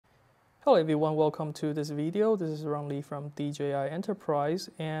Hello everyone, welcome to this video. This is Ron Lee from DJI Enterprise,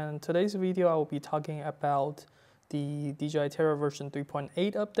 and today's video I will be talking about the DJI Terra version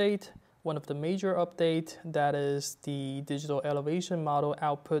 3.8 update. One of the major updates, that is the digital elevation model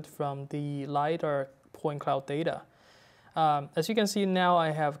output from the LiDAR point cloud data. As you can see now,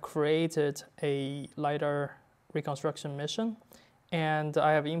 I have created a LiDAR reconstruction mission, and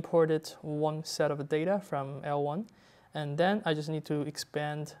I have imported one set of data from L1, and then I just need to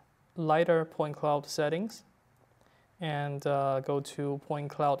expand LiDAR point cloud settings and go to point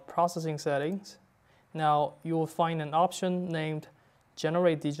cloud processing settings. Now you will find an option named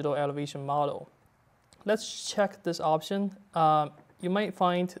generate digital elevation model. Let's check this option. You might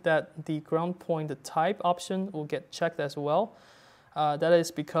find that the ground point type option will get checked as well. That is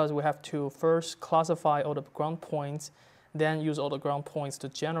because we have to first classify all the ground points, then use all the ground points to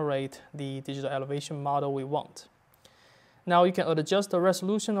generate the digital elevation model we want. Now you can adjust the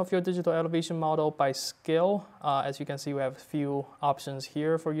resolution of your digital elevation model by scale. As you can see, we have a few options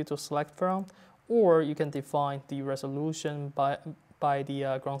here for you to select from, or you can define the resolution by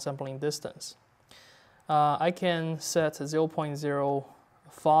the ground sampling distance. I can set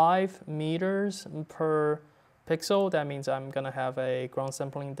 0.05 meters per pixel. That means I'm going to have a ground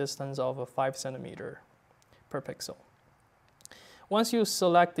sampling distance of 5 centimeters per pixel. Once you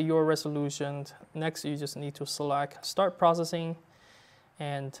select your resolution, next you just need to select Start Processing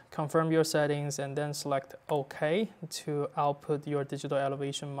and confirm your settings, and then select OK to output your digital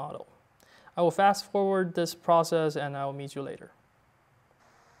elevation model. I will fast forward this process and I will meet you later.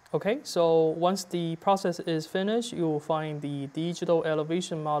 Okay, so once the process is finished, you will find the digital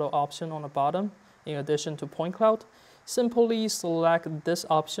elevation model option on the bottom in addition to point cloud. Simply select these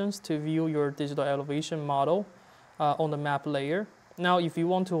options to view your digital elevation model on the map layer. Now, if you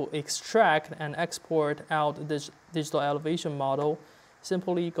want to extract and export out this digital elevation model,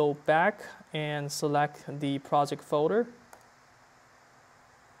 simply go back and select the project folder.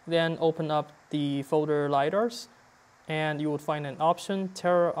 Then open up the folder LiDARs, and you would find an option,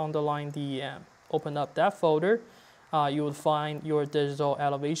 Terra_DEM. Open up that folder. You would find your digital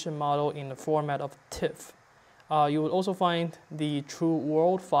elevation model in the format of TIFF. You would also find the true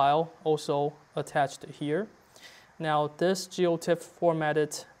world file also attached here. Now, this GeoTIFF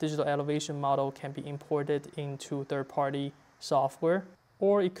formatted digital elevation model can be imported into third-party software,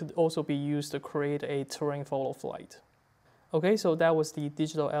 or it could also be used to create a terrain photo flight. Okay, so that was the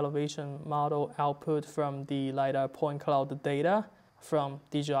digital elevation model output from the LiDAR point cloud data from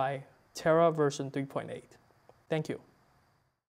DJI Terra version 3.8. Thank you.